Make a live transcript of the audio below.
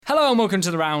Hello and welcome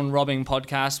to the Round Robbing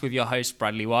Podcast with your host,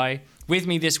 Bradley Y. With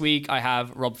me this week, I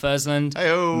have Rob Fursland,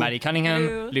 Heyo. Maddie Cunningham,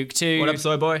 Hello. Luke 2, What up,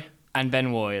 soy boy? and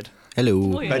Ben Ward.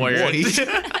 Hello. Ben Wade.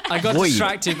 I got Ward.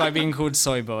 distracted by being called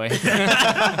Soy Boy.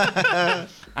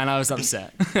 And I was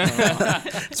upset.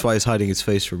 That's why he's hiding his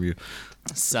face from you.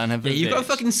 Son of a bitch. You've got a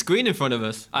fucking screen in front of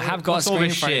us. I have got What's a all screen in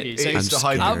this front of shit? you. It So, is the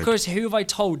scared. hybrid. of course, who have I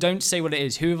told? Don't say what it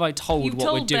is. Who have I told You've what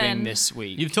we're told doing Ben. this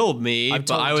week? You've told me, I've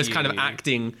but I told was kind of you.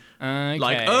 acting Okay.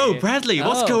 like, oh, Bradley,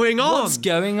 what's Oh, going on? What's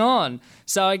going on?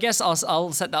 So I guess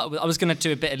I'll set that. I was going to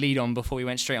do a bit of lead on before we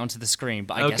went straight onto the screen,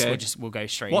 but I guess Okay. we'll go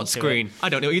straight What into screen? it. I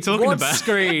don't know what you're talking What about.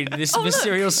 screen? This Oh, look.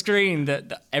 mysterious screen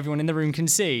that everyone in the room can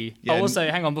see. Yeah, Oh, also,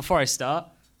 hang on, before I start,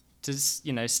 to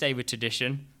stay with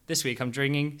tradition, this week I'm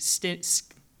drinking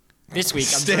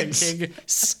drinking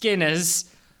Skinner's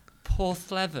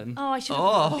Porthleven. Oh, I should have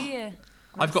Oh. bought a beer.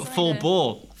 I've got full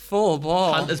ball. Full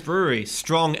ball. Hunter's Brewery,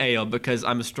 strong ale because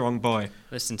I'm a strong boy.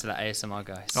 Listen to that ASMR,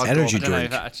 guys. I've Energy got, I don't know drink.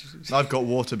 if that actually- I've got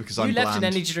water because You I'm left bland.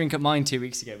 an energy drink at mine 2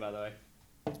 weeks ago, by the way.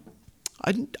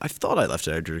 I thought I left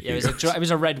an energy drink. Yeah, it was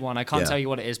a red one. I can't Yeah. tell you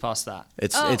what it is past that.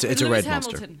 It's Oh, a Lewis red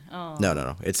Hamilton. monster. Oh.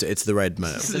 No. It's the red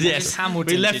monster. Yes,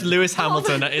 Hamilton we left did- Lewis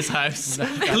Hamilton at his house.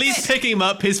 Please pick him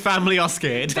up. His family are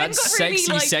scared. Ben That's got really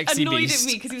sexy annoyed beast. at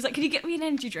me because he was like, "Can you get me an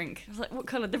energy drink?" I was like, "What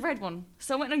colour? The red one."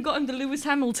 So I went and got him the Lewis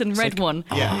Hamilton red one.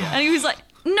 Yeah. And he was like,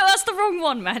 "No, that's the wrong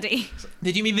one, Maddie."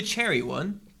 Did you mean the cherry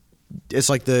one? It's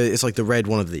like the red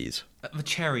one of these. The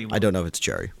cherry one. I don't know if it's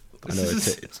cherry. I know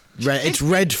it's red. It's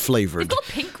red They've flavored. got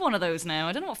a pink one of those now.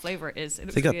 I don't know what flavour it is. It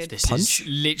looks They got weird. this- This Punch? is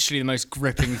literally the most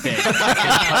gripping thing I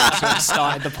could have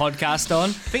started the podcast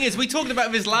on. Thing is, we talked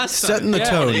about this last Setting time. the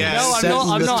tone. yeah. No, I'm Setting not-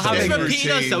 I'm the not tone. having- It's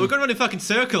repeating us, though. We're going around in fucking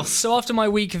circles. So after my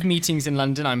week of meetings in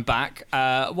London, I'm back.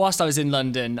 Whilst I was in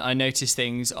London, I noticed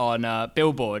things on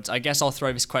billboards. I guess I'll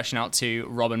throw this question out to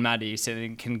Rob and Maddie so they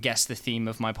can guess the theme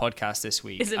of my podcast this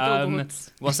week. Is it billboards?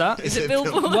 What's that? Is it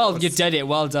billboard? Well, you did it.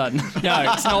 Well done.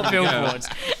 No, it's not billboards.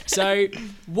 So,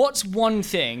 what's one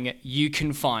thing you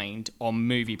can find on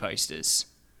movie posters?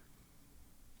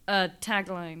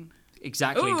 Tagline.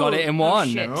 Exactly, Ooh, got it in oh, one.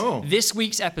 shit. Oh. This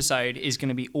week's episode is going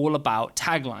to be all about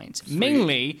taglines.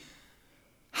 Mainly,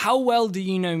 how well do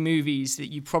you know movies that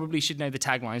you probably should know the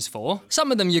taglines for?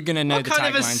 Some of them you're going to know What the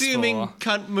kind of taglines assuming for.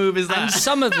 cunt move is And that?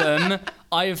 some of them,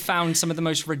 I have found some of the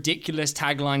most ridiculous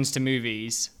taglines to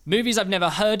movies. Movies I've never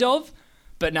heard of,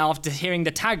 but now after hearing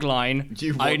the tagline,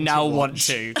 You I want now to want watch.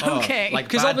 to. Okay. like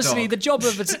Because Bad obviously Dog. the job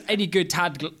of any good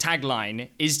tagline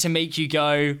is to make you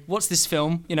go, what's this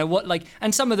film? You know, what like,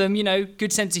 and some of them,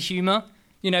 good sense of humor,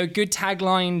 good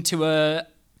tagline to a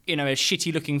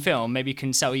shitty looking film, maybe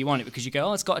can sell you on it because you go,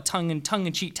 oh, it's got a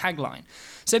tongue-in-cheek tagline.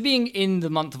 So being in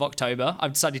the month of October,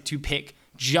 I've decided to pick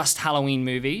just Halloween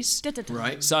movies.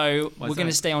 Right. So we're going to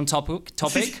that? stay on topic.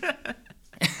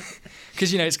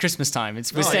 Because, it's Christmas time. We're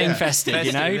staying yeah. festive,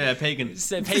 Yeah, pagan. It's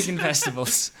pagan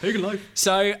festivals. Pagan life.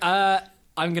 So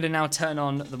I'm going to now turn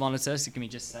on the monitor, so give me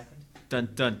just a second. Dun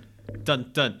dun dun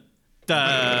dun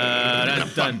dun dun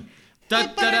dun.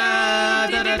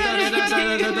 He's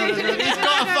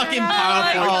got a fucking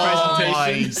PowerPoint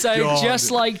presentation. So God.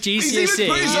 just like He's even GCSE,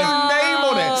 put his own name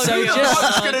on it. So So just-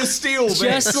 just going to steal this.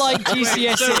 just like So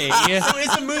GCSE.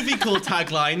 it's a movie called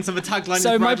Tagline. So the tagline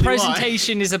So is my Bradley Y.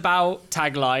 presentation is about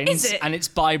taglines, Is it? and it's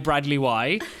by Bradley Y.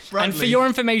 And for Bradley. your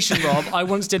information, Rob, I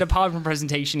once did a PowerPoint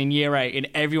presentation in year 8, and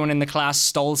everyone in the class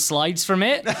stole slides from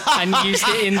it and used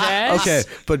it in theirs. Okay,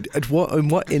 but in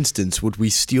what instance would we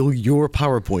steal your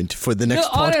PowerPoint for the next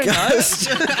I don't know. podcast?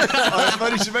 I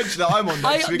only should mention that I'm on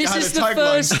next week. this I had is a the tagline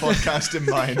first- podcast in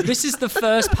mind. This is the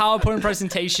first PowerPoint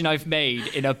presentation I've made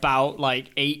in about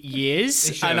 8 years,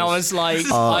 It and I shows. was like,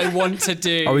 I want to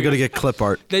do. Are we gonna get clip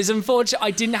art? There's unfortunately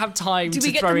I didn't have time Do to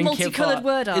we get throw the in multicolored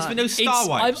word art? It's for no Star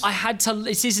Wipes. I had to.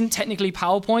 This isn't technically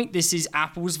PowerPoint. This is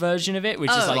Apple's version of it, which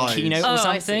is Oh. like Slides. Keynote Oh, or I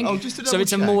see. something. Oh, just to so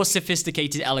it's a double more check.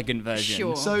 sophisticated, elegant version.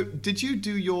 Sure. So, did you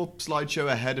do your slideshow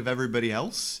ahead of everybody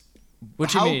else? What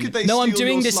do you How mean? could they No, I'm steal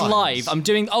doing your this slides? live. I'm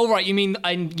doing. Oh right, you mean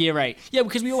in year 8? Yeah,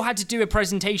 because we all had to do a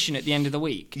presentation at the end of the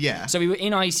week. Yeah. So we were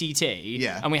in ICT.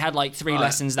 Yeah. And we had 3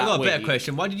 lessons that I've got a week. better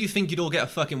question. Why did you think you'd all get a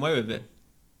fucking way with it?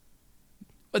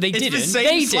 But they It's the didn't. same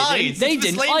They slides. didn't. They It's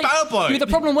the didn't. same PowerPoint. Yeah, the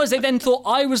problem was they then thought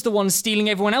I was the one stealing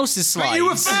everyone else's slides. But you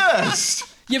were first.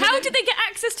 Yeah, but How they- did they get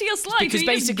access to your slides? Because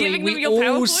Were you just basically giving them we your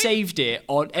all PowerPoint? saved it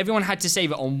on. Everyone had to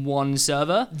save it on one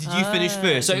server. Did you finish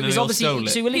first? So and it then was they all obviously. stole it?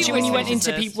 So literally, when you Oh. went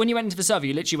into Jesus. when you went into the server,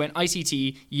 you literally went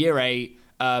ICT year 8.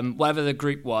 whatever the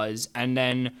group was, and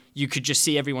then you could just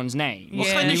see everyone's name. What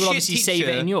kind and of you would shit obviously save it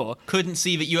teacher in your. couldn't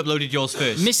see that you uploaded yours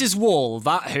first. Mrs. Wall,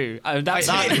 that who? That's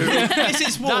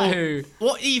Mrs. Wall, That who?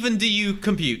 what even do you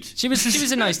compute? She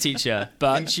was a nice teacher,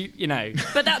 but she,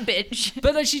 But that bitch.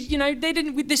 but then she, they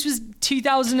didn't. This was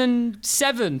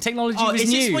 2007. Technology Oh, was is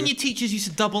new. this when your teachers used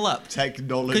to double up?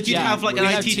 Technology. Could you Yeah, have like we an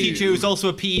had IT two. teacher who's also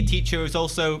a PE teacher who's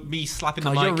also me slapping the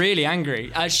Oh, mic? you're really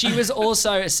angry. She was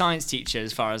also a science teacher,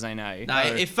 as far as I know. Nah,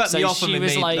 it fucked me off when she they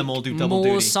was made like them all do double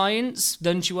more duty. science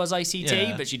than she was ICT,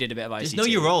 Yeah. but she did a bit of ICT. Just know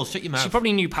your roles. Shut your mouth. She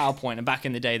probably knew PowerPoint, and back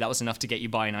in the day, that was enough to get you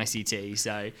by in ICT.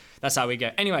 So that's how we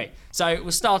go. Anyway, so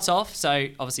we'll start off. So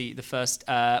obviously, the first.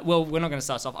 Well, we're not going to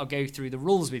start off. I'll go through the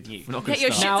rules with you. We're not Get gonna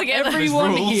your start. shit Now,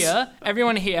 together.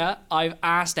 everyone here, I've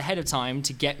asked ahead of time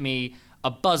to get me a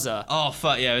buzzer. Oh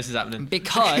fuck yeah, this is happening.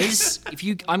 Because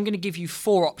I'm going to give you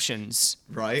 4 options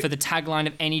Right. for the tagline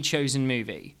of any chosen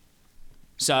movie.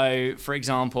 So, for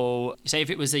example, say if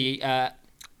it was a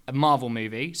Marvel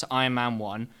movie, so Iron Man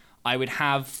 1, I would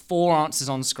have 4 answers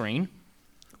on screen.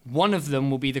 One of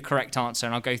them will be the correct answer,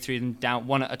 and I'll go through them down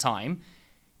one at a time.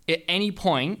 At any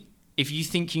point, if you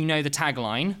think you know the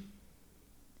tagline,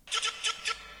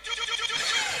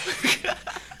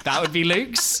 that would be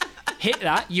Luke's. Hit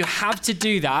that. You have to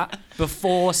do that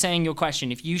before saying your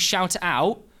question. If you shout it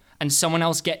out and someone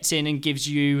else gets in and gives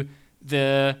me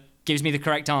the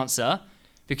correct answer,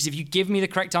 because if you give me the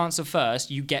correct answer first,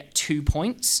 you get 2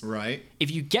 points. Right. If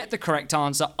you get the correct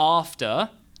answer after,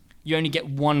 you only get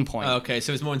 1 point. Okay,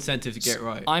 so it's more incentive to get it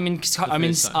right. I'm first time.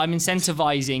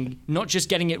 incentivizing not just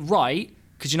getting it right,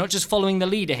 because you're not just following the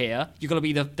leader here. You've got to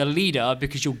be the leader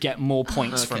because you'll get more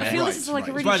points from I it. feel Right, this is like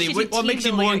a right. really Riley, shitty what makes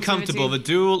you team more building uncomfortable, the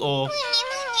activity. duel or?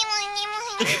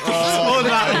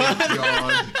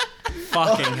 God.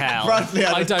 Fucking hell. Bradley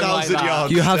had I don't like 1,000 that.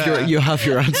 yards. You have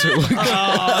your answer. Luke.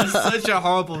 Oh, such a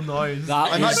horrible noise.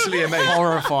 That I'm was actually amazed.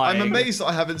 horrifying. I'm amazed that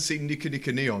I haven't seen Nika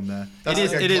Nika Knee on there. That's It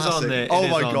is- like a it is on classic. there. It Oh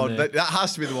is my on god, there. that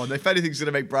has to be the one. If anything's going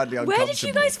to make Bradley Where uncomfortable. did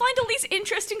you guys find all these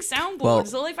interesting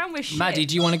soundboards? Well- All I found was shit. Maddie,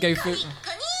 do you want to go through?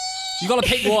 You got to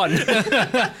pick one.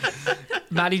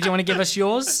 Maddie, do you want to give us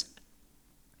yours?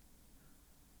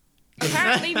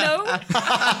 Apparently no.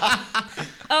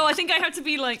 Oh, I think I have to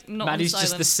be like not Maddie's on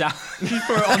just the silent. sound.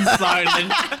 Put it on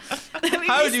silent. Let me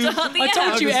How do you- restart the I app.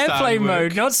 told you does sound airplane work?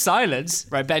 mode, not silence.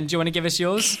 Right, Ben, do you want to give us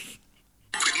yours?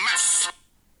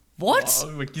 What?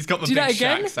 Oh, he's got the Do big that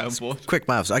again? Shaq soundboard. Quick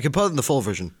maths. I can put it in the full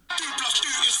version.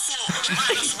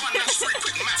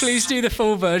 Please do the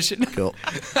full version. Cool.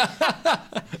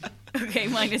 Okay,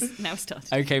 mine is now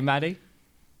started. Okay, Maddie.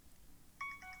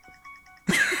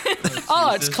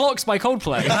 Oh, it's Clocks by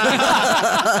Coldplay.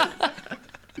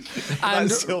 and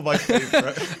That's still my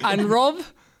favourite. and Rob.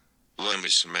 Let me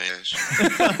smash.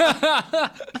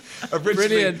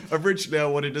 Originally, I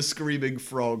wanted a screaming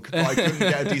frog, but I couldn't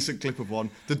get a decent clip of one.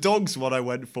 The dogs one I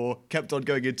went for kept on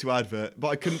going into advert, but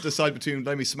I couldn't decide between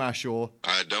Let Me Smash or...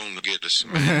 I don't get to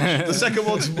smash. The second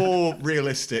one's more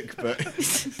realistic, but...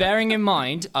 Bearing in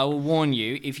mind, I will warn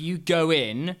you, if you go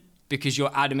in because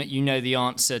you're adamant you know the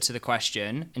answer to the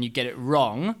question and you get it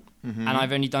wrong, and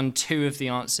I've only done 2 of the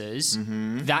answers,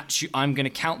 I'm going to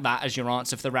count that as your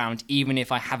answer for the round, even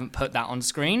if I haven't put that on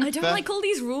screen. I don't like all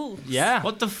these rules. Yeah.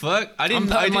 What the fuck? I I'm didn't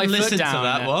putting my foot listen to down.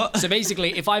 that. What? So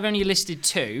basically, if I've only listed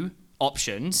 2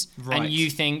 options, Right. and you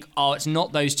think, oh, it's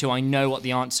not those 2, I know what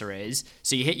the answer is,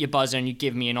 so you hit your buzzer and you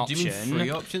give me an Do option. you mean 3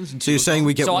 options? And So you're saying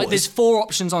we get So what there's is- 4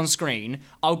 options on screen.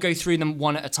 I'll go through them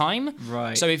one at a time.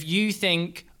 Right. So if you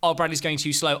think, oh, Bradley's going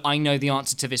too slow, I know the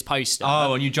answer to this poster.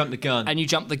 Oh, and you jumped the gun. And you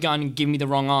jump the gun and give me the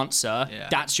wrong answer. Yeah.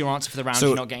 That's your answer for the round. So,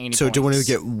 You're not getting any so points. do we only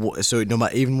get so no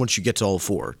matter even once you get to all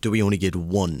 4, do we only get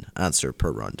 1 answer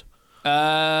per round?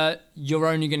 You're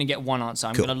only going to get 1 answer.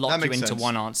 I'm Cool. going to lock That you makes into sense.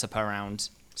 1 answer per round.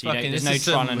 So you Fucking, there's this no is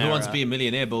trial some and Who error. Wants to Be a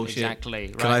Millionaire bullshit. Exactly.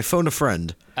 Right. Can I phone a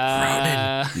friend?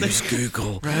 Use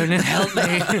Google. Ronan, help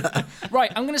me.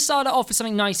 Right, I'm going to start it off with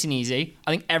something nice and easy.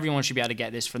 I think everyone should be able to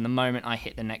get this from the moment I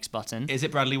hit the next button. Is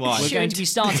it Bradley White? We're going to be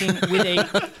starting with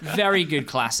a very good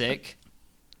classic,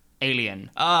 Alien.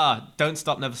 Don't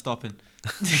Stop, Never Stopping.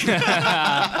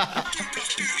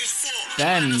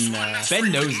 Then,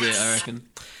 Ben knows it, I reckon.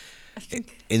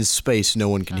 In space, no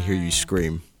one can hear you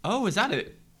scream. Oh, is that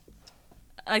it?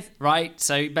 right,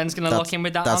 so Ben's going to lock in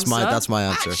with that answer. That's my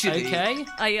answer. Actually, Okay.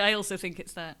 I also think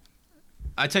it's that.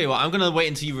 I tell you what, I'm gonna wait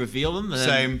until you reveal them. And then-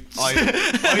 Same.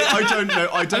 I don't know.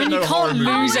 I don't I mean, know you horror can't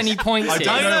movies. lose any points I here.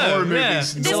 don't know horror Yeah.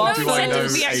 movies. There's nor no do I know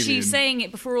incentive to be actually Alien. saying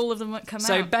it before all of them come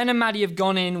So out. Ben and Maddie have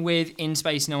gone in with In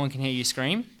Space, No One Can Hear You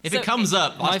Scream. If So it comes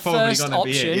up, My that's probably first gonna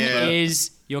be option it. Yeah.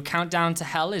 is Your Countdown to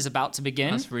Hell is about to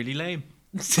begin. That's really lame.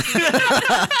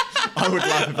 I would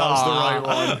laugh if that was the right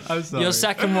one. I'm sorry. Your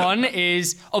second one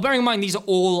is... Oh, bearing in mind, these are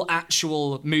all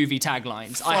actual movie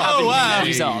taglines. I haven't wow. made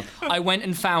these up. I went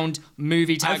and found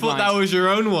movie taglines. I thought that was your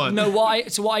own one. No, what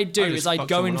I do just is I fucked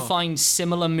go someone and off. find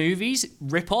similar movies,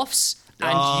 rip-offs, and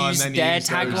and use then you their use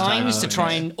those taglines to taglines.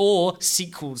 try and... Or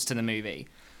sequels to the movie.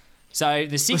 So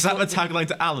the sequel... Was that the tagline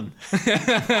to Alan?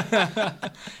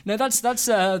 No, that's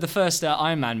the first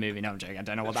Iron Man movie. No, I'm joking. I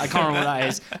don't know what that... I can't remember what that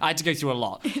is. I had to go through a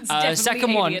lot. definitely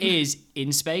Second one Alien. is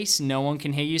In Space, No One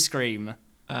Can Hear You Scream.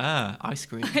 Ice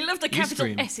cream. I love the You capital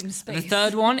scream. S in space. The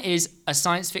third one is a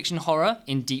science fiction horror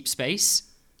in deep space.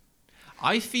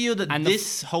 I feel that And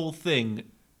this whole thing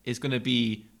is going to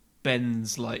be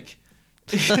Ben's, like...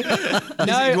 No, What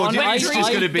do you I- think it's I just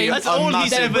going to be think That's all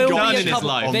he's massive ever will done be a in his couple-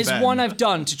 life. There's Ben. one I've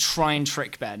done to try and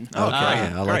trick Ben. Okay,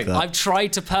 I like great. that. I've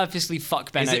tried to purposely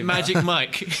fuck Ben Is over. it Magic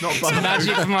Mike? It's not Bubba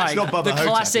Magic Hotep. Mike, It's not Bubba the Hotep,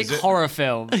 classic is it? horror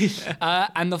film.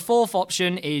 And the fourth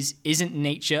option is Isn't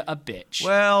Nature a Bitch?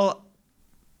 Well,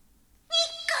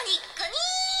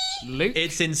 Luke?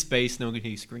 it's in space. No one can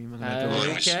hear you scream. I'm gonna do it.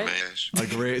 Lemon Okay. smash. I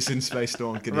agree, it's in space. No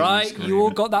one can Right, hear you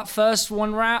all got that first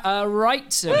one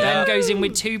right. So Ben goes in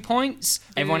with 2 points.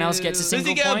 Everyone else gets a Does single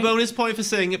he get point. a bonus point for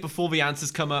saying it before the answers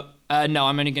come up? No,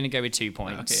 I'm only going to go with 2 Okay,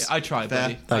 points. I tried, Fair.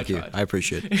 buddy. Thank you. tried. I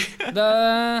appreciate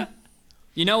it.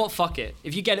 You know what? Fuck it.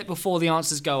 If you get it before the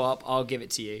answers go up, I'll give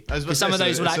it to you. I was about Because to some say, of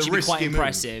those so would it's a actually be quite risky move,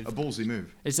 impressive. A ballsy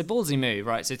move. It's a ballsy move,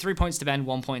 right? So 3 points to Ben,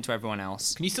 1 point to everyone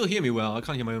else. Can you still hear me well? I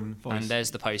can't hear my own voice. And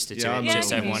there's the poster to Yeah, it, I'm just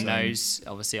so not everyone listening. knows.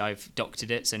 Obviously, I've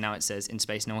doctored it, so now it says, In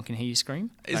space, no one can hear you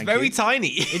scream. it's Thank very you. tiny.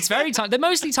 It's very tiny. They're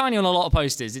mostly tiny on a lot of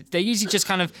posters. They're usually just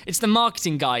kind of, it's the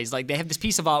marketing guys. Like, they have this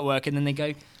piece of artwork, and then they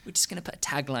go, we're just going to put a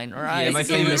tagline right Yeah, my It's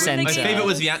in the favorite. center. My favorite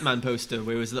was the Ant-Man poster,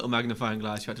 where it was a little magnifying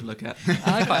glass you had to look at.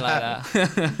 I quite like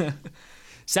that.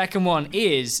 Second one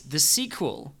is the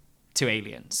sequel to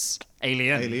Aliens.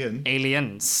 Alien?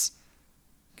 Aliens.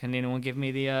 Can anyone give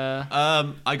me the...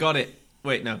 I got it.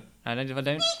 Wait, no. I don't... If I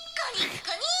don't...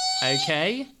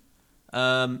 Okay.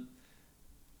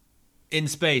 In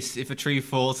space, if a tree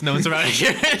falls, no one's around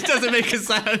here. It doesn't make a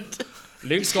sound.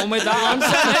 Luke's gone with that answer.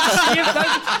 Let's see if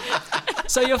that-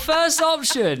 So your first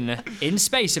option, in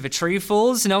space, if a tree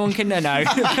falls, no one can know.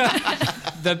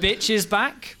 The bitch is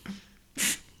back.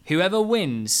 Whoever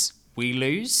wins, we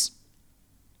lose.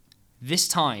 This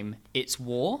time, it's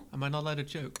war. Am I not allowed to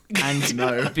joke? And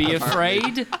No, be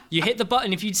afraid. You hit the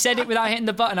button. If you'd said it without hitting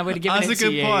the button, I would have given That's it a to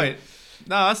good you. point.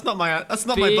 No, that's not my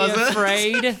Be buzzer.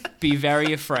 afraid. Be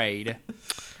very afraid.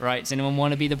 Right, does anyone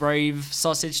want to be the brave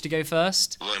sausage to go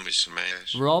first? Lemon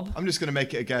smash. Rob? I'm just going to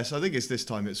make it a guess. I think it's this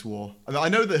time it's war. I mean, I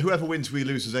know that whoever wins, we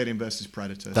lose is Alien versus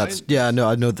Predator. That's I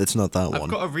know that's not that I've one.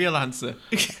 got a real answer.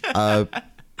 2 + 2 is 4.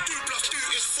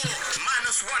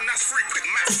 -1, that's 3. Quick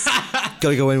math.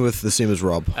 Gotta go in with the same as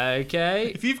Rob.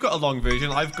 Okay. If you've got a long version,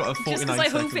 I've got a Just 49 because I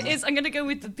hope second it is, I'm going to go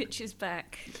with the bitches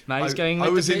back. Maddie's I- going I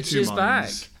with was the in two bitches back.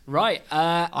 minds. Right.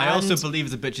 I also and- believe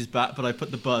the bitch is back, but I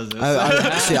put the buzzer.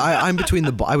 I'm between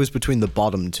I was between the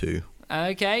bottom two.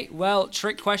 Okay, well,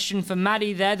 trick question for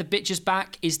Maddie there. The bitch is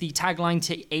back is the tagline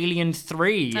to Alien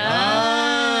 3.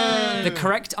 The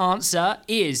correct answer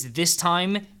is This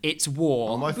Time It's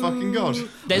War. Oh my fucking god.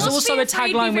 There's What's also Be a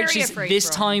Afraid, Be tagline which Very is Afraid This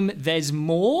from? Time There's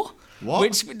More. What?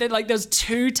 Which, there's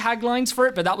 2 taglines for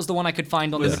it, but that was the one I could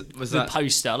find on Was the that-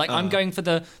 poster. Like, I'm going for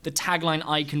the tagline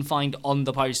I can find on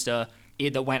the poster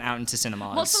that went out into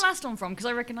cinemas. What's the last one from? Because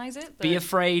I recognise it. Be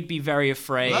afraid, be very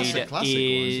afraid. Well, that's a classic one, isn't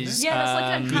it? is, Yeah, that's like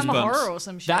a Hammer Goosebumps. Horror or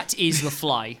some shit. That is The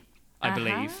Fly, I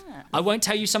believe. I won't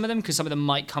tell you some of them because some of them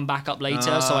might come back up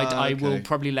later. So I will okay.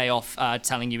 probably lay off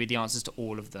telling you the answers to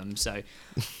all of them. So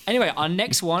anyway, our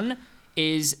next one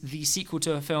is the sequel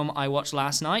to a film I watched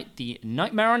last night, The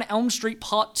Nightmare on Elm Street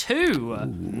Part 2.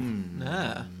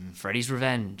 Ah. Freddy's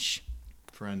Revenge.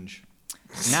 French.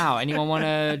 Now, anyone want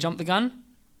to jump the gun?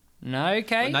 No?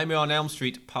 Okay. Nightmare on Elm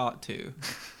Street Part 2.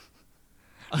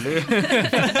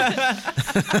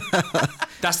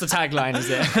 That's the tagline, is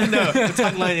it? No, the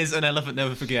tagline is An Elephant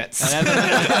Never Forgets.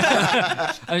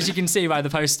 As you can see by the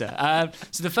poster.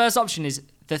 So the first option is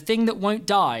the thing that won't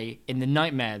die in the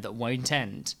nightmare that won't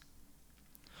end.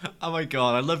 Oh my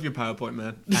god, I love your PowerPoint,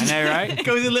 man. I know, right?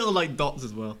 Go with the little like dots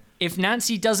as well. If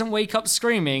Nancy doesn't wake up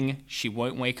screaming, she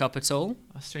won't wake up at all.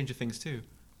 Oh, Stranger Things too.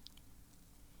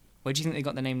 Where do you think they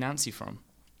got the name Nancy from?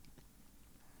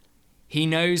 He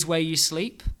knows where you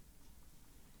sleep.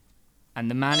 And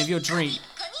the man of your dream.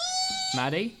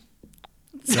 Maddie?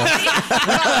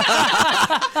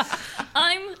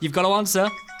 You've got to answer.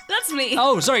 That's me.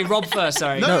 Oh, sorry, Rob first,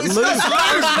 sorry. No, it's Luke.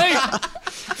 not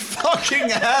fucking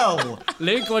hell.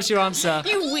 Luke, what's your answer?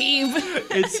 You weeb.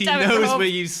 It's He Damn it, Knows Rob. Where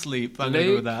You Sleep. I'm going to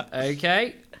go with that.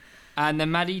 Okay. And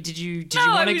then Maddie, did you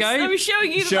want to go? I was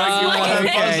showing you the Showing you buzzer. what her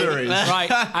Okay. buzzer is.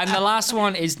 Right, and the last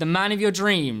one is the man of your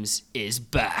dreams is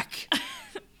back. Let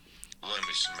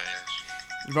me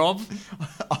smash. Rob,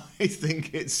 I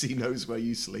think it's He Knows Where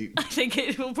You Sleep. I think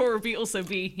it will probably also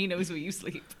be He Knows Where You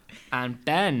Sleep. and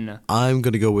Ben. I'm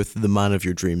going to go with the man of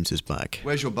your dreams is back.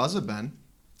 Where's your buzzer, Ben?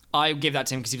 I give that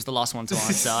to him because he was the last one to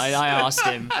answer. I asked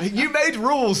him. You made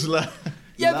rules.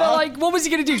 Yeah, but like, what was he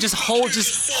gonna do? Just hold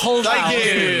out. Thank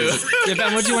you. Yeah,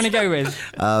 Ben, what do you want to go with?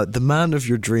 The man of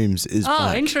your dreams is Oh,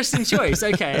 back. interesting choice.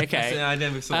 Okay. Yeah, I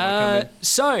never saw that coming.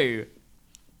 So,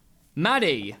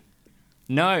 Maddie,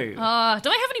 no. Do I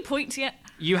have any points yet?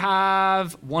 You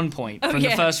have 1 point Oh, from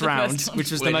yeah, the first the round, first one.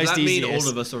 which was Wait, the most does that mean easiest.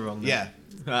 all of us are wrong? Then?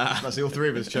 Yeah. That's all three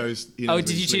of us chose. He Knows Oh, Where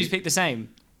did you choose Sleep. pick the same?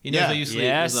 You know Yeah. where you sleep.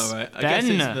 Yes. Is that right? I Ben.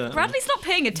 guess it's the... Bradley's not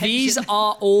paying attention. These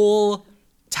are all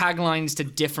taglines to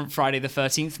different Friday the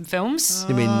 13th films.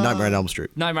 You mean Nightmare on Elm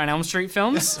Street? Nightmare on Elm Street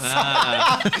films.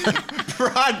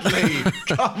 Bradley,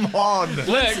 come on.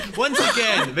 Look, Once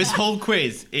again, this whole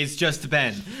quiz is just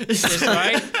Ben. that's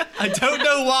right. I don't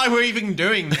know why we're even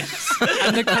doing this.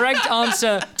 And the correct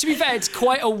answer, to be fair, it's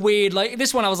quite a weird, like,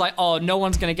 this one I was like, oh, no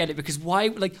one's going to get it because why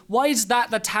is that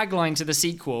the tagline to the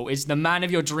sequel? Is the man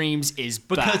of your dreams is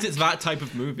back. Because it's that type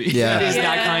of movie. Yeah. It is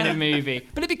that Yeah. kind of movie.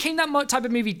 But it became that type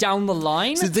of movie down the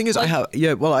line. So the thing is, I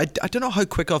don't know how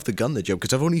quick off the gun they jump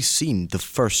because I've only seen the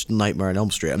first Nightmare on Elm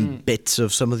Street and bits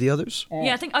of some of the others.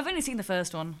 Yeah, I think I've only seen the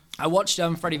first one. I watched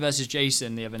Freddy vs.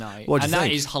 Jason the other night, What'd and you that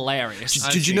think? is hilarious.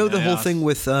 I've Did you seen know it, the whole yeah. thing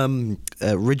with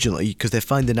originally because they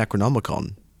find the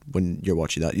Necronomicon when you're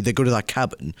watching that? They go to that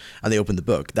cabin and they open the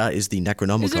book. That is the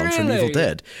Necronomicon from really? Evil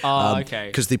Dead. Oh, okay.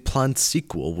 Because the planned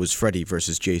sequel was Freddy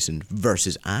versus Jason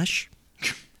versus Ash.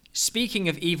 Speaking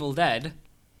of Evil Dead,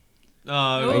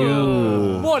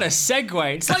 Oh, what a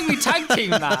segue! It's like we tag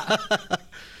teamed that.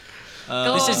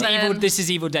 This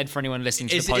is Evil Dead for anyone listening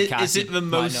to is the podcast. it who the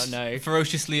might most not know.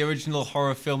 ferociously original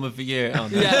horror film of the year? Oh,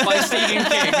 no. Yeah, by Stephen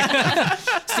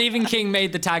King. Stephen King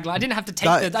made the tagline. I didn't have to take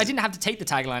That- the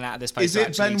tagline out of this poster. Is it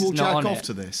actually, Ben 'cause will it's not jack on off it.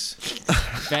 to this?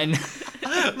 Ben,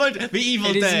 The Evil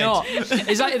it is Dead. not.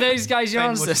 Is that those guys your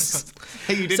Ben, what- answers?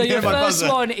 Hey, you didn't So hear your my first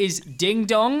buzzer. one is Ding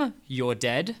Dong, You're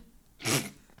Dead.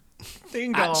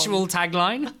 Ding dong. Actual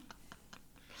tagline.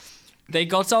 They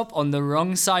got up on the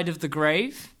wrong side of the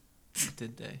grave.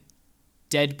 Did they?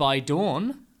 Dead by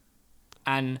dawn.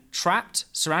 And trapped,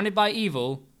 surrounded by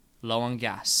evil, low on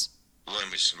gas.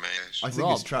 Let me smash. I think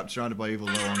Rob. it's trapped surrounded by evil,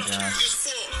 low on gas.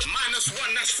 It's 4 minus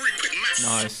 1. That's 3 quick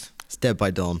math. Nice. It's Dead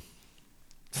by Dawn.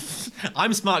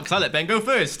 I'm smart because I let Ben go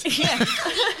first. Yeah,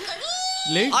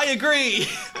 Luke? I agree.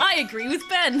 I agree with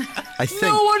Ben. I think.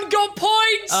 No one got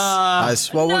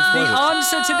points! What was The it?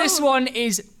 answer to this one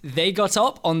is they got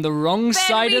up on the wrong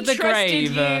side we of the trusted grave.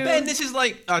 you. Ben, this is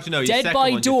like I don't know. your Dead second by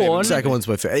one's your Dawn. favourite. Second one's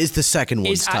my favorite. It's the second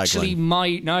one's Is actually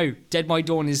tagline. Dead by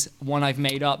Dawn is one I've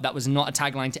made up. That was not a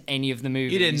tagline to any of the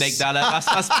movies. You didn't make that up.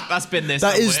 That's been this.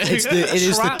 That is, somewhere. it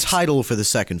is the Trapped. title for the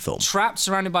second film. Trapped,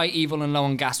 surrounded by evil, and low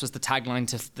on gas was the tagline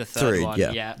to the third Three, one.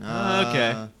 yeah.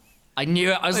 Okay. I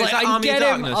knew it. I was Wait, is like, that I Army of get him.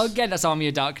 Darkness? I'll get that's Army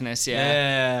of Darkness. Yeah.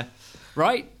 Yeah.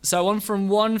 Right. So on from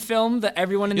one film that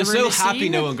everyone in You're the room so has happy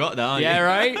seen. no one got that, aren't Yeah. you?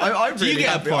 Right. I'm Do you really get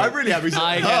a happy. point? I'm really happy.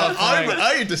 I get a point.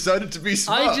 I decided to be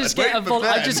smart. I just get Wait for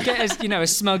Ben. I just get a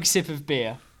smug sip of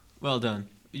beer. Well done.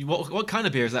 What kind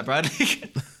of beer is that, Bradley?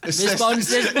 This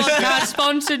podcast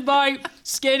sponsored by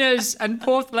Skinner's and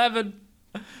Porthleven.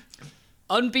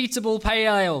 Unbeatable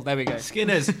Pale Ale. There we go.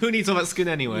 Skinners. Who needs all that skin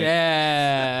anyway?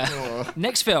 Yeah.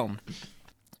 Next film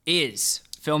is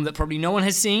a film that probably no one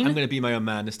has seen. I'm gonna be my own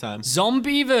man this time.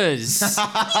 Zombievers.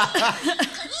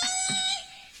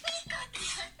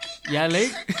 Yeah,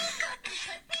 Luke?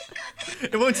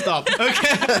 It won't stop.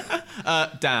 Okay.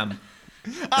 Damn.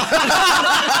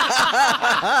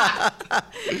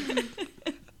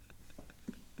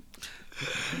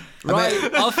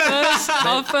 Right.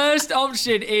 Our first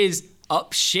option is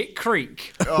Up Shit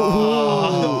Creek.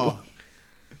 You'll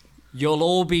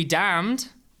all be damned.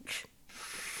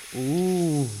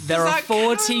 There are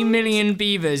 40 million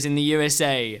beavers in the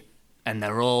USA, and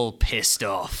they're all pissed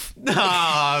off.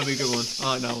 Ah, that'd be a good one.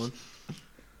 I like that one.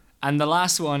 And the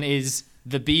last one is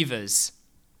The Beavers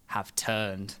Have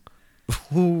Turned.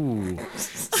 Ooh,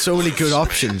 so many good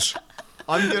options.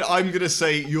 I'm gonna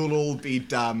say you'll all be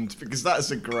damned because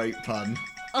that's a great pun.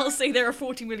 I'll say there are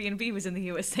 40 million beavers in the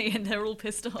USA and they're all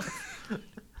pissed off.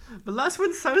 The last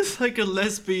one sounds like a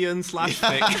lesbian slash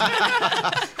fic.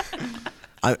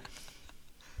 I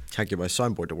can't get my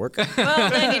soundboard to work. Well,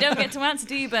 then you don't get to answer,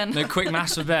 do you, Ben? No quick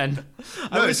maths for Ben.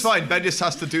 No, it's fine. Ben just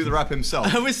has to do the rap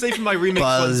himself. I was saving my remix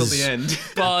ones till the end.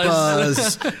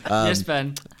 Buzz. Buzz. Yes,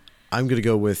 Ben. I'm gonna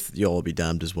go with "You'll All Be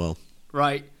Damned" as well.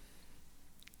 right?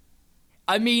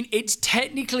 I mean, it's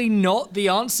technically not the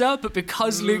answer, but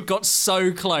because Luke got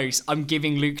so close, I'm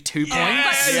giving Luke 2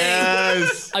 points.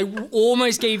 Yes. I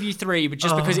almost gave you 3, but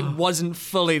just because it wasn't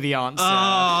fully the answer,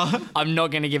 I'm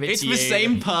not going to give it It's to you. the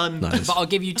same pun. Nice. But I'll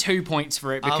give you 2 points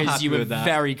for it I'm because happy you were with that.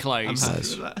 very I'm close. happy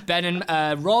with that. Ben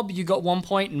and Rob, you got 1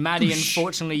 point, and Maddie,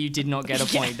 unfortunately, you did not get a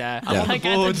point there. I'm on the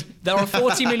board. There are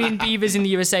 40 million beavers in the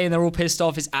USA, and they're all pissed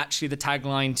off. Is actually the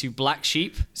tagline to Black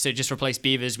Sheep. So just replace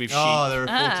beavers with sheep. Oh, there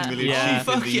are 40 million Yeah. sheep in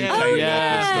Fuck the yeah. UK. Oh, yeah.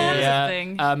 Yeah. That's a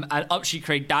thing. And Up Sheep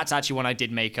Creek, that's actually one I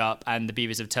did make up, and the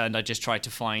beavers have turned. I just tried to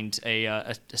find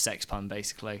a sex pun,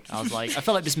 basically. I was like, I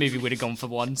felt like this movie would have gone for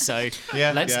one, so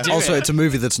Yeah, let's yeah. do Also, it. it's a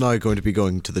movie that's now going to be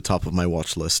going to the top of my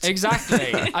watch list.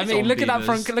 Exactly. I mean, on look at that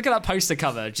beavers. look at that poster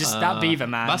cover. Just that beaver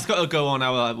man. That's got to go on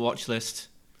our watch list.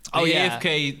 Oh, yeah.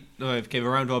 AFK, a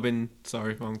round robin.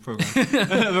 Sorry, wrong program.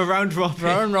 A round robin.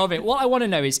 Ron Robin. What I want to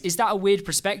know is that a weird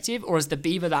perspective, or is the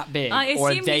beaver that big, I or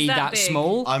are assume they he's that big.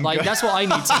 small? I'm Like go- that's what I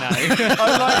need to know.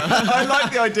 I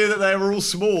like the idea that they were all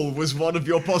small was one of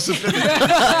your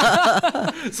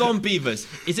possibilities. So on beavers,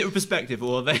 is it a perspective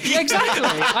or are they? Exactly.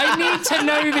 I need to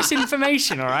know this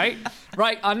information. All right.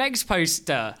 Right. Our next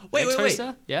poster. Wait. Next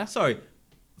poster? Yeah. Sorry.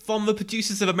 From the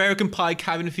producers of American Pie,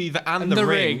 Cabin Fever, and The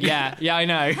Ring. Yeah, I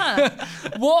know.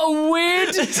 What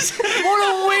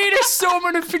a weird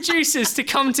assortment of producers to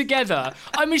come together.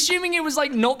 I'm assuming it was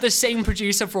like not the same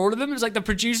producer for all of them. It was like the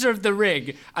producer of The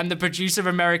Ring and the producer of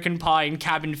American Pie and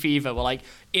Cabin Fever were like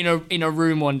in a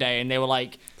room one day, and they were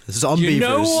like, Zombie you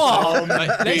know what?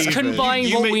 Let's beavers. combine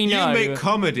what we know. You make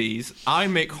comedies, I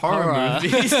make horror Horror.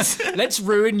 movies. Let's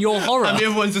ruin your horror. And the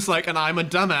other one's just like, and I'm a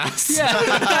dumbass.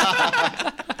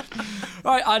 Yeah.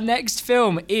 Right, our next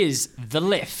film is The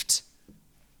Lift.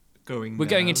 We're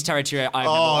going into territory I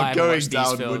haven't Going watched these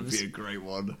down films. would be a great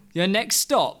one. Your next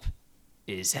stop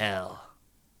is hell.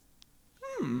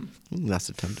 That's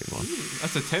a tempting one.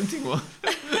 That's a tempting one.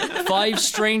 5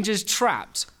 strangers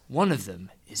trapped. One of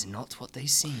them is not what they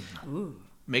seem.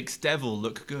 Makes devil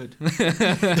look good.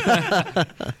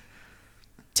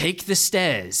 Take the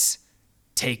stairs.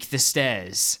 Take the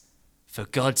stairs. For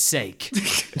God's sake,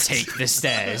 take the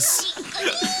stairs.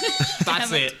 That's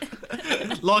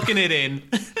it. Locking it in.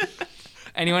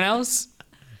 Anyone else?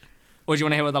 Or do you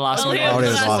want to hear what the last one yeah, is? Oh,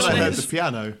 that's last what I one. it heard is. the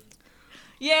piano.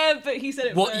 Yeah, but he said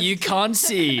it What first. you can't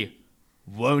see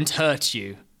won't hurt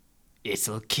you.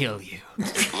 It'll kill you.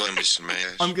 Let me smash.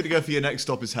 I'm going to go for your next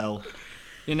stop is hell.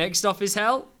 Your next stop is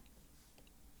hell?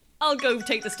 I'll go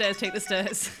take the stairs, take the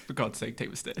stairs. For God's sake,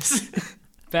 take the stairs.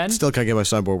 Ben? Still can't get my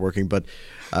soundboard working, but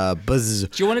buzz.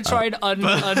 Do you want to try and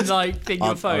unlike thing your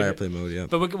On phone? airplane mode, yeah.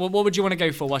 But what would you want to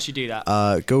go for whilst you do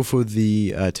that? Go for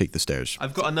the take the stairs.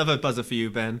 I've got another buzzer for you,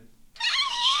 Ben.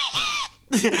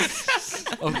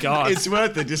 Oh God. It's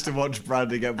worth it just to watch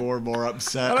Brandy get more and more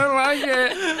upset. I don't like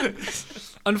it.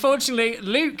 Unfortunately,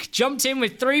 Luke jumped in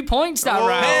with 3 points that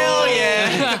round. Hell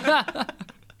yeah!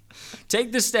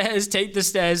 Take the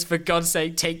stairs, for God's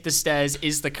sake, take the stairs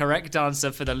is the correct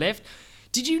answer for The Lift.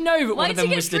 Did you know that Why one of does he them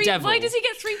get was three? the devil? Why does he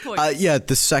get 3 points? Yeah,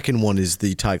 the second one is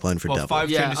the tagline for Well, devil. 5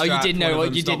 Yeah. strangers Oh, you trapped, did one know of what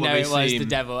them's you not did know they it was the seem.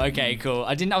 devil. Okay, cool.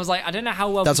 I didn't. I was like, I don't know how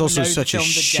well. That's people also know the such a film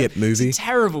The shit Devil. movie. It's a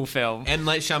terrible film. M.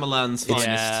 Night Shyamalan's finest.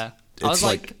 Yeah. I was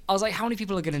like, how many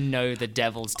people are gonna know the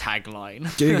devil's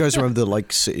tagline? Do you guys remember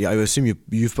the I assume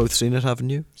you've both seen it,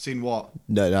 haven't you? Seen what?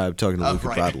 No, I'm talking to Luke and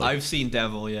right. Bradley. I've seen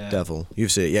Devil, yeah. Devil.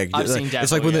 You've seen it, yeah. I've seen It's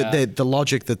Devil, like when yeah. the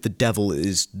logic that the devil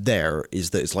is there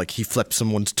is that it's like he flips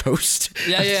someone's toast.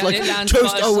 Yeah, It's yeah, like and it lands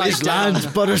toast butter always side down. lands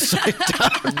butter side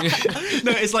down.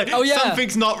 No, it's like, Oh, yeah.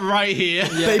 something's not right here.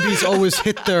 Babies always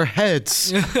hit their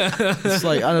heads. It's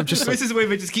like, and I'm just like, This is where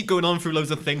they just keep going on through loads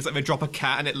of things, like they drop a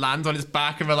cat and it lands on its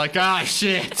back and they're like, ah,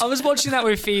 shit. I was watching that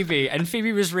with Phoebe, and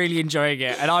Phoebe was really enjoying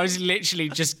it, and I was literally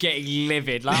just getting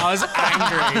livid. Like, I was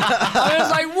angry. I was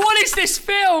like, what is this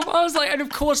film? I was like, and of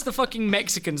course the fucking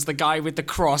Mexicans, the guy with the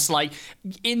cross, like,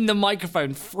 in the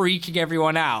microphone freaking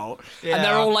everyone out, and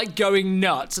they're Yeah. all, like, going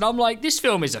nuts. And I'm like, this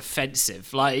film is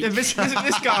offensive. Like, Yeah, this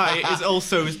guy is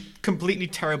also completely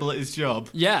terrible at his job.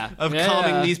 Yeah, Of yeah.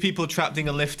 calming these people trapped in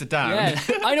a lift down. yeah,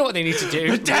 I know what they need to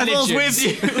do. The devil's with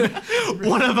you.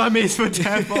 One of them is the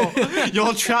devil.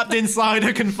 You're trapped inside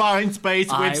a confined space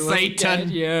with I will Satan. get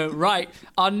you. Right.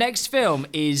 Our next film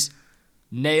is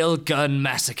Nail Gun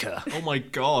Massacre. Oh my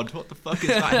god, what the fuck is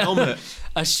that helmet?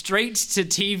 A straight to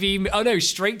tape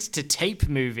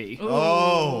movie.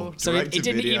 Oh, So it didn't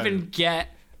direct-to-video. even get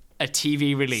a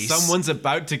TV release. Someone's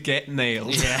about to get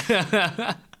nailed.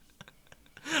 Yeah.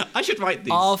 I should write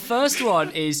these. Our first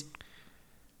one is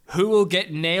who will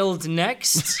get nailed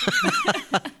next?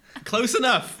 Close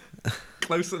enough.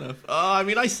 Close enough. Oh, I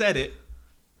mean, I said it.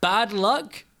 Bad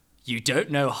luck. you don't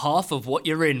know half of what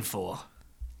you're in for.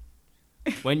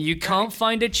 When you can't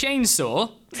find a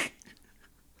chainsaw,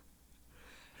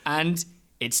 and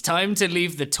it's time to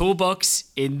leave the toolbox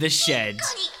in the shed.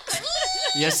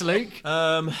 Yes, Luke?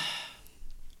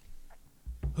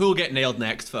 Who'll get nailed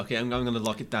next? Fuck it, I'm going to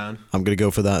lock it down. I'm going to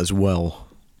go for that as well.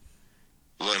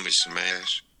 Let me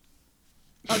smash.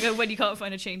 I'll go when you can't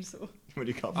find a chainsaw. When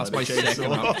you can't That's find my a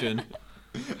second chainsaw. option.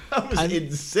 That was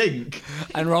in sync.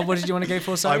 And Rob, what did you want to go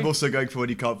for, sorry? I'm also going for when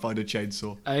you can't find a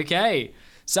chainsaw. Okay,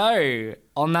 so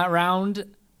on that round,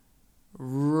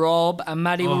 Rob and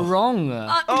Maddie were wrong. One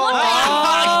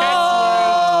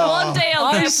day I'll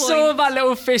I get a saw point. that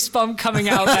little fist bump coming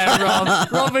out there,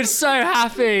 Rob. Rob was so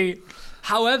happy.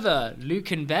 However,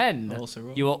 Luke and Ben, Also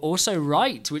wrong. you are also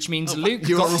right, which means Luke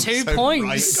You are got 2 also points.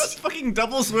 right. Got fucking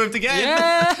double swerved again.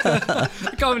 Yeah. I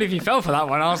can't believe you fell for that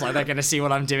one. I was like, they're going to see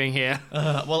what I'm doing here.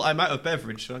 Well, I'm out of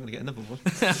beverage, so I'm going to get another one.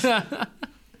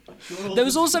 There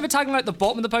was also the tagline at the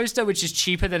bottom of the poster, which is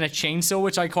cheaper than a chainsaw,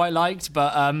 which I quite liked.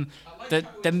 But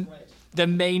the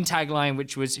main tagline,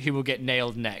 which was "Who will get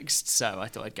nailed next?" So I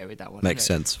thought I'd go with that one. Makes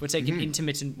sense. We'll take an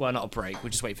intermittent, well, not a break.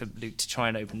 We'll just wait for Luke to try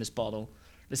and open this bottle.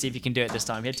 Let's see if he can do it this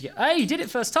time. He had to get. Hey, he did it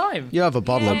first time. You have a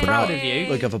bottle I'm opener proud on of you.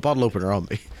 Look, I have a bottle opener on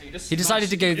me. He decided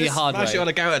to go the hard Smash it on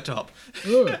way. a countertop.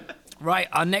 Right,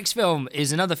 our next film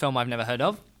is another film I've never heard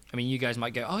of. I mean, you guys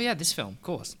might go, "Oh yeah, this film, of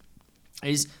course."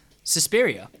 Is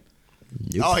Suspiria.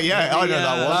 Oh yeah, I know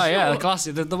that one. Oh yeah, the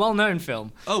classic, the well-known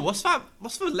film. Oh, what's that?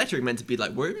 What's the lettering meant to be?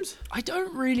 Like worms? I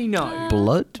don't really know.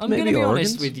 Blood, I'm maybe going to be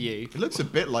organs? honest with you. It looks a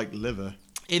bit like liver.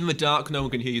 In the dark, no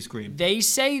one can hear you scream. They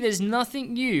say there's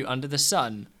nothing new under the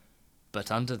sun,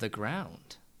 but under the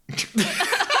ground.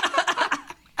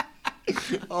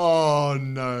 Oh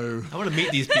no. I want to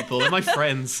meet these people. They're my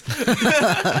friends.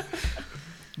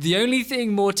 The only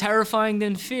thing more terrifying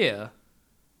than fear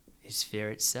is fear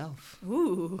itself.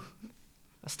 Ooh.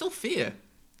 That's still fear.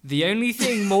 The only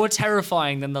thing more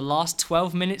terrifying than the last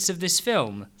 12 minutes of this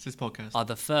film It's this podcast. are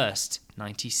the first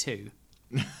 92.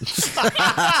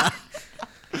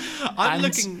 I'm and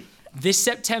looking. This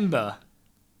September,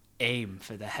 aim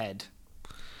for the head.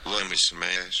 Let me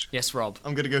smash. Yes, Rob.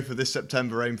 I'm gonna go for this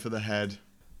September. Aim for the head.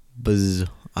 Buzz.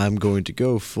 I'm going to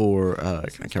go for. I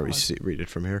can't really read it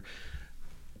from here.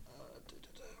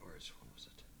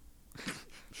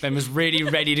 Ben was really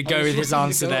ready to go with his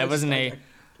answer there, wasn't he?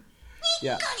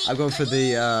 Yeah, I'm going for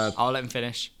the. I'll let him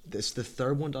finish. It's the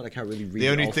third one that I can't really read. The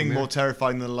it only all thing from more here.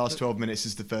 terrifying than the last 12 minutes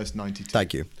is the first 92.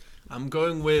 Thank you. I'm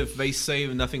going with they say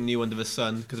nothing new under the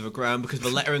sun because of the ground, because the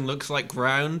lettering looks like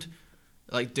ground,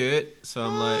 like dirt. So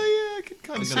I'm like, Oh yeah, I could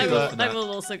kind of I'm see gonna I go that. for will, that. I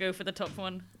will also go for the top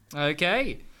one.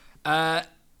 Okay.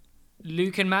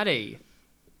 Luke and Maddie.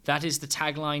 That is the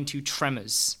tagline to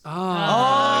Tremors. yeah.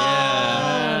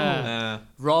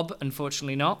 Rob,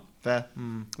 unfortunately not. Fair.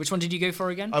 Which one did you go for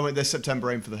again? I went this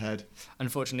September. Aim for the head.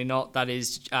 Unfortunately not. That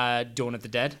is Dawn of the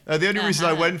Dead. The only reason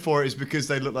I went for it is because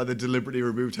they look like they deliberately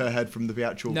removed her head from the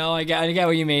actual. No, I get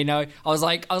what you mean. No, I was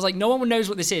like, no one knows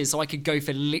what this is, so I could go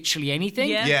for literally anything.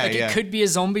 Yeah. Yeah, Like yeah. it could be a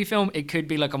zombie film, it could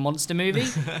be like a monster movie.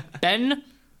 Ben,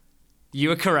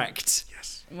 you are correct.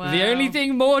 Wow. The only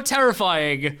thing more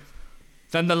terrifying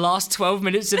than the last 12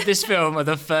 minutes of this film are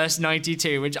the first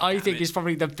 92, which I think is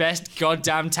probably the best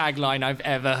goddamn tagline I've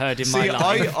ever heard in my See,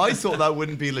 life. I thought that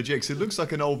wouldn't be legit 'cause it looks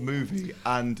like an old movie,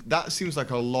 and that seems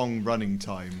like a long running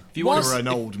time If you want for an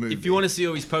old movie. If you want to see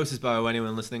all these posters by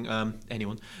anyone listening,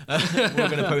 anyone, we're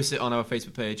going to post it on our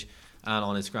Facebook page and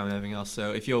on Instagram and everything else.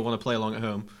 So if you want to play along at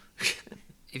home,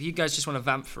 If you guys just want to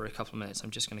vamp for a couple of minutes, I'm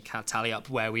just going to tally up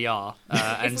where we are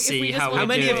and if see we just how want we're how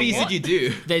many doing. of these did you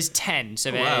do? There's 10,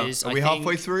 so wow. there's. Are I we think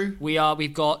halfway through?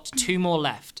 We've got 2 more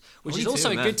left, which Only is also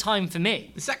two, a man. good time for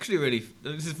me. It's actually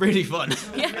this is really fun.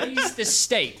 Raise the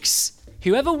stakes.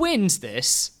 Whoever wins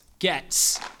this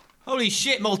gets Holy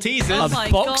shit, Maltesers! a Oh my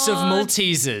box of God.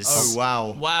 Maltesers. Oh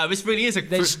wow! Wow, this really is a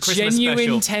There's Christmas genuine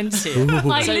special. tense here.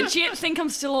 I So legit think I'm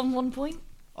still on 1 point.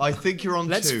 I think you're on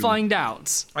let's 2. find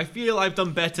out. I feel I've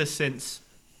done better since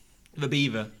the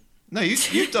Beaver. No,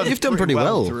 you've done. You've done pretty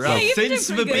well. throughout. Yeah, you've been Since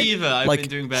doing the pretty good. Beaver, I've been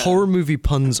doing Like better. horror movie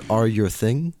puns are your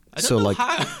thing. I don't So know like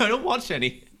how. I don't watch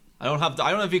any. I don't have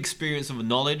the experience of the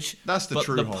knowledge. That's the but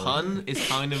true the horror. pun is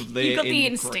kind of there. You've got the ingra-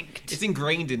 instinct. It's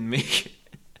ingrained in me.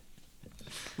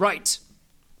 Right.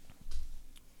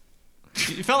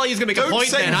 You felt like you was gonna make a Don't point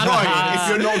say then. right if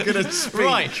you're not gonna speak.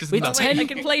 Right. With Wait, 10 I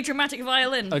can play dramatic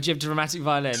violin. Oh, do you have dramatic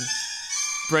violin?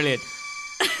 Brilliant.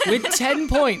 With 10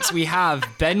 points, we have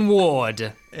Ben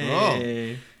Ward.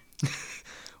 Hey.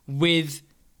 With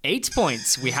 8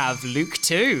 points, we have Luke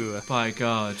 2. By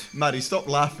God. Maddie, stop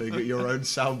laughing at your own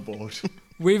soundboard.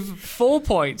 With 4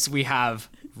 points, we have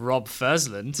Rob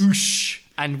Fursland.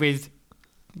 And with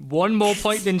 1 more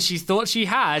point than she thought she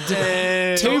had,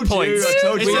 2 Told you, points. I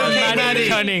told with you. Maddie Maddie.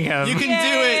 Cunningham. You can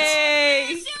do it.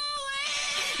 Yay!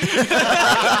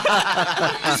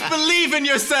 Just believe in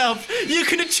yourself. You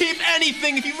can achieve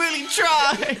anything if you really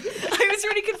try. I was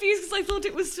really confused because I thought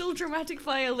it was still dramatic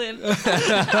violin.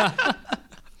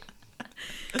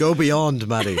 Go beyond,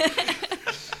 Maddie.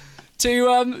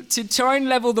 To try and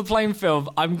level the playing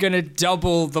field, I'm going to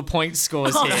double the point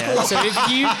scores here. So if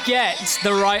you get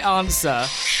the right answer,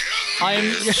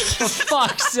 I'm... For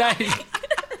fuck's sake.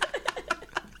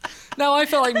 No, I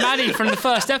felt like Maddie from the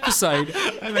first episode.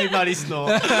 I made Maddie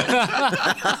snort.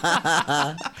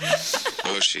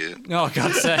 Oh shit. Oh,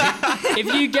 God's sake.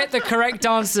 If you get the correct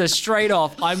answer straight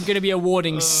off, I'm going to be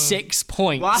awarding 6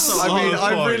 points. That's a lot I mean, of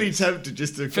I'm points. really tempted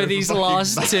just to For go these fucking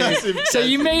last massive 2. So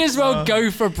you may as well go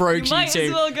for broke, You might you as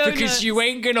two. well go because nuts. you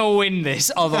ain't going to win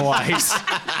this otherwise.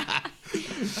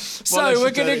 So let's we're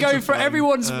just going to turn it go into for fun.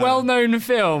 everyone's well-known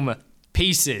film,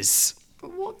 Pieces.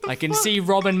 I can see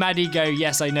Rob and Maddie go,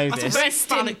 yes, I know this.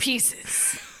 Rest in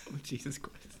pieces. Oh, Jesus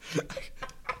Christ.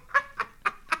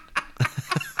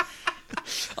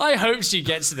 I hope she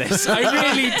gets this. I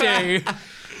really do.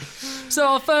 So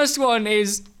our first one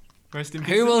is Rest in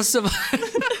peace. who will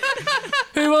survive?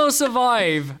 Who will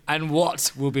survive, and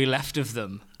what will be left of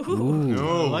them? I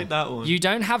like that one. You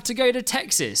don't have to go to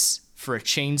Texas for a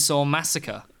chainsaw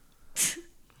massacre.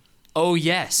 Oh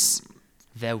yes,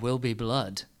 there will be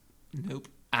blood. Nope.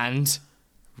 And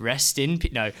rest in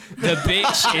peace. No, the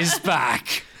bitch is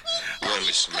back. Let me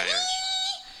smash.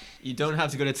 You don't have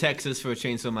to go to Texas for a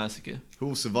chainsaw massacre. Who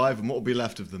will survive and what will be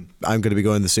left of them? I'm going to be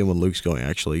going the same one Luke's going,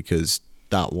 actually, because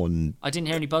that one... I didn't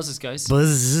hear any buzzers, guys.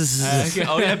 Buzz.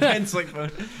 Oh yeah, Ben's like. I mean,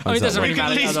 it that doesn't one? really You can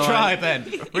matter. at least otherwise. try, Ben.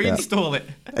 Reinstall it.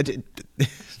 I did.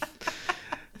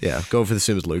 Yeah, go for the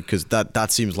same as Luke, because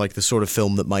that seems like the sort of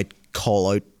film that might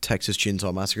call out Texas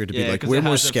Chainsaw Massacre to be like, 'cause we're it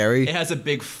more has scary. It has a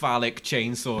big phallic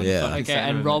chainsaw. in the Yeah. fucking Okay, center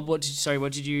and of Rob, it.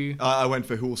 what did you? I went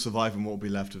for who will survive and what will be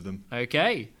left of them.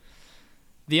 Okay,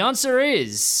 the answer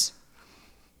is.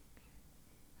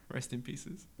 Rest in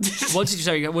pieces. What did you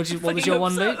say? What was your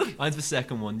one, Luke? Mine's the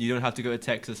second one. You don't have to go to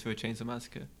Texas for a chainsaw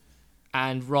massacre.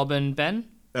 And Rob and Ben?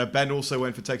 Ben also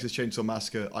went for Texas Chainsaw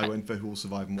Massacre. I went for who will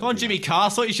survive and what Come on, will be Jimmy left. Carr,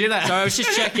 sort your shit out. Sorry, I was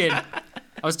just checking. I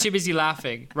was too busy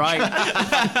laughing. Right.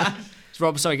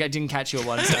 Rob, sorry, I didn't catch your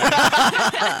one. So.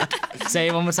 Say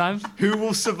it one more time. Who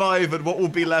will survive and what will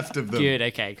be left of them? Good,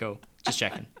 okay, cool. Just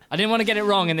checking. I didn't want to get it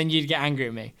wrong and then you'd get angry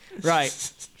at me. Right.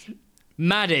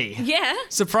 Maddie, Yeah.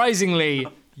 surprisingly,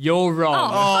 you're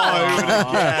wrong. Oh,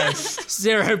 yes.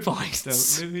 0 points.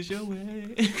 Don't lose your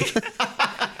way.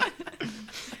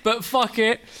 But fuck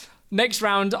it. Next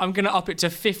round, I'm going to up it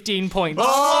to 15 points.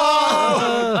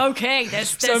 Okay, there's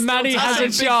So Maddie has a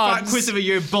Big fat chance. quiz of a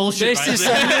year bullshit. This right is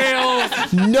there.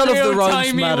 some real, None of the real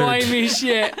rhymes mattered. timey-wimey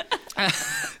shit.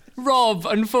 Rob,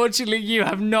 unfortunately, you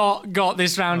have not got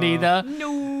this round either.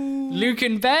 No. Luke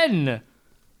and Ben,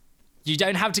 you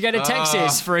don't have to go to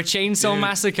Texas for a chainsaw dude.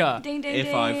 massacre. Ding ding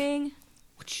If I've- ding.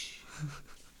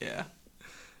 Yeah.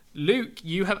 Luke,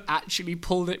 you have actually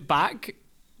pulled it back.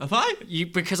 Have I?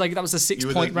 Because that was a You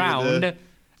were 6-point the- you were round, the-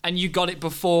 and you got it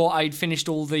before I'd finished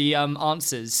all the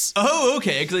answers. Oh,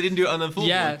 okay, because I didn't do it on the full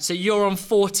Yeah, one. so you're on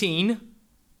 14.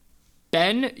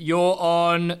 Ben, you're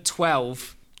on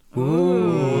 12.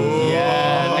 Ooh.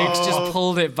 Yeah, Luke's just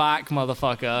pulled it back,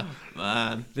 motherfucker.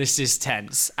 Man. This is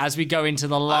tense. As we go into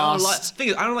the I don't last... like, thing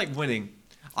is, I don't like winning.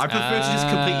 I prefer to just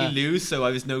completely lose so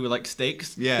there's no like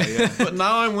stakes. Yeah, yeah. But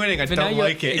now I'm winning, I But now don't you're-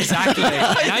 like it. Exactly.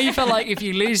 Now you feel like if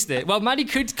you lose this... Well, Maddie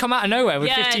could come out of nowhere with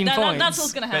Yeah, 15 that- points. that's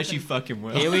what's gonna Bet you happen. fucking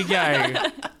will. Here we go.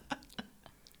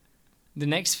 The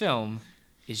next film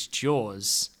is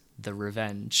Jaws: The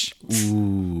Revenge.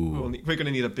 We're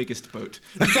gonna need a biggest boat.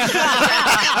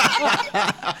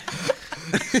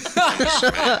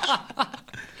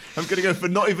 I'm going to go for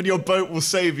not even your boat will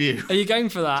save you. Are you going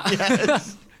for that?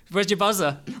 Yes. Where's your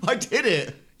buzzer? I did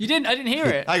it. You didn't? I didn't hear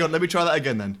it. Hang on, let me try that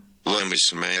again then. Let me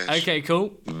smash. Okay, cool.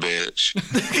 Bitch.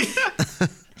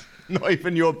 Not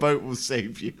even your boat will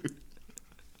save you.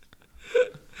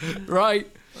 Right.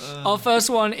 Our first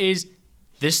one is,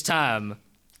 this time,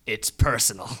 it's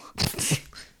personal.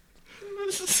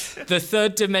 The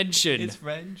third dimension It's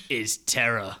French. is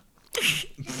terror.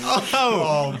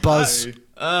 Oh, Buzz.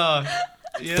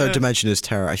 Yeah. Third dimension is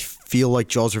terror. I feel like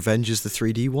Jaws Revenge is the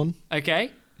 3D one.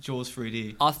 Okay. Jaws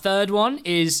 3D. Our third one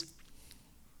is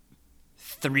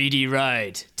 3D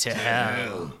Ride to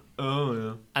Hell. Oh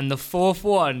yeah. And the fourth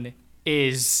one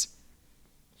is,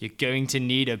 you're going to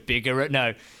need a bigger...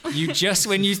 No, you just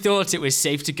when you thought it was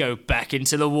safe to go back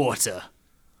into the water.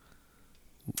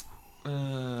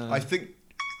 I think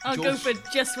I'll go George-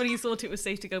 for just when you thought it was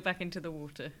safe to go back into the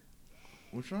water.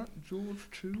 Was that George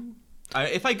 2?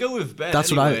 If I go with Ben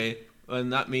That's what I- anyway, then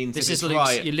that means This if is it's Luke's.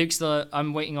 right. Luke's the.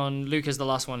 I'm waiting on Luke as the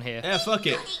last one here. Yeah, fuck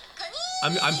it.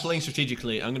 I'm playing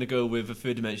strategically. I'm gonna go with the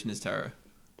third dimension is terror.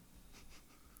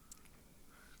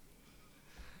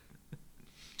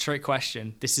 Trick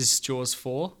question. This is Jaws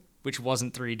 4, which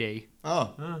wasn't 3D.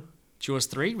 Oh. Jaws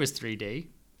 3 was 3D.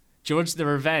 George the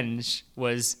Revenge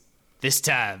was this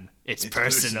time. It's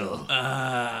personal.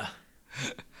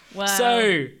 Wow.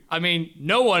 So, I mean,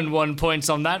 no one won points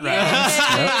on that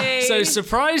round. Yay! So,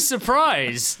 surprise,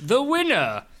 surprise, the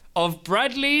winner of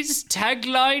Bradley's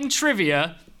tagline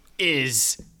trivia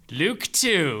is Luke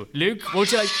 2. Luke, what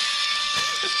would you like?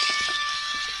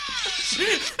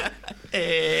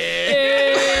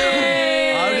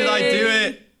 How did I do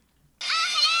it?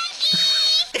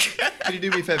 Can you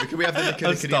do me a favour? Can we have the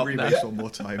Nickety stop now. remix one more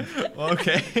time?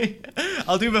 Okay.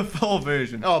 I'll do the full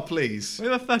version. Oh, please. Where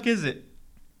the fuck is it?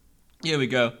 Here we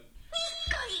go.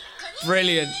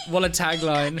 Brilliant. What a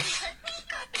tagline.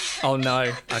 Oh, no.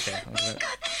 Okay. I'll do it.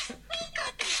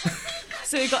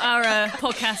 So we got our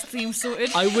podcast theme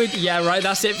sorted. I would, yeah, right,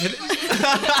 that's it.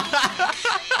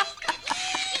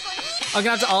 I'm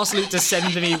going to have to ask Luke to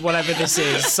send me whatever this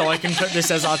is so I can put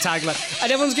this as our tagline. And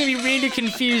everyone's going to be really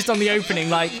confused on the opening.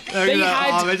 Like, they like,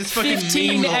 had oh, they're just fucking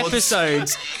 15 meme lords.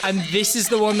 episodes, and this is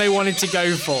the one they wanted to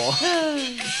go for.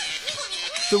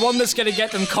 The one that's going to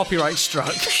get them copyright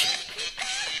struck.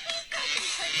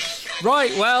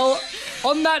 Right, well,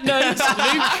 on that note,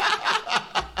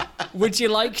 Luke, would you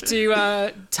like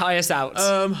to tie us out?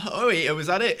 Oh wait, was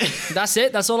that it? That's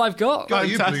it. That's all I've got. God,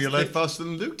 you blew Fantastic. your load faster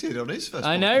than Luke did on his first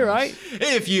I know, podcast. right?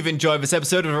 If you've enjoyed this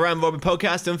episode of the Round Robin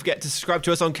Podcast, don't forget to subscribe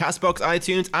to us on Castbox,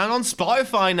 iTunes, and on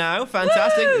Spotify now.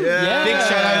 Fantastic. Yeah. Big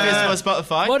shout out to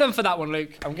Spotify. Well done for that one,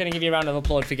 Luke. I'm going to give you a round of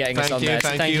applause for getting us on there.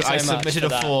 So Thank you. so I much submitted for a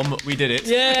that. form. We did it.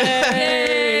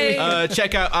 Yay!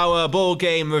 Check out our board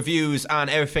game reviews and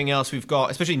everything else we've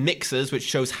got, especially Nixers, which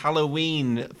shows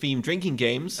Halloween-themed drinking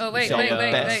games. Oh, which wait. are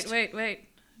the best.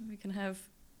 We can have...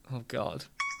 Oh, God.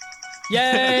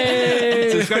 Yay!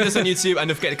 Subscribe to us on YouTube and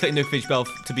don't forget to click the notification bell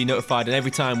to be notified. And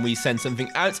every time we send something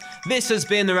out, this has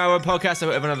been the Round Robin Podcast. I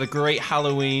hope everyone have a great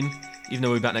Halloween, even though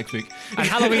we'll be back next week. And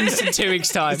Halloween's in 2 weeks'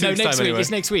 time. It's 2 No, weeks' next time week. anyway.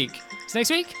 It's next week. It's next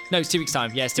week? No, it's 2 weeks'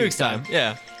 time. Yeah, it's 2 2 weeks' time.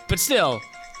 Yeah. But still.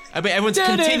 I mean, everyone's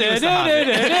continuous to have it.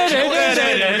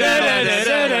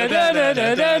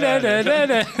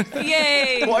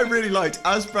 Yay! What I really liked,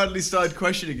 as Bradley started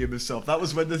questioning himself, that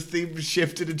was when the theme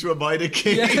shifted into a minor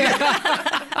key.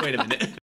 Wait a minute.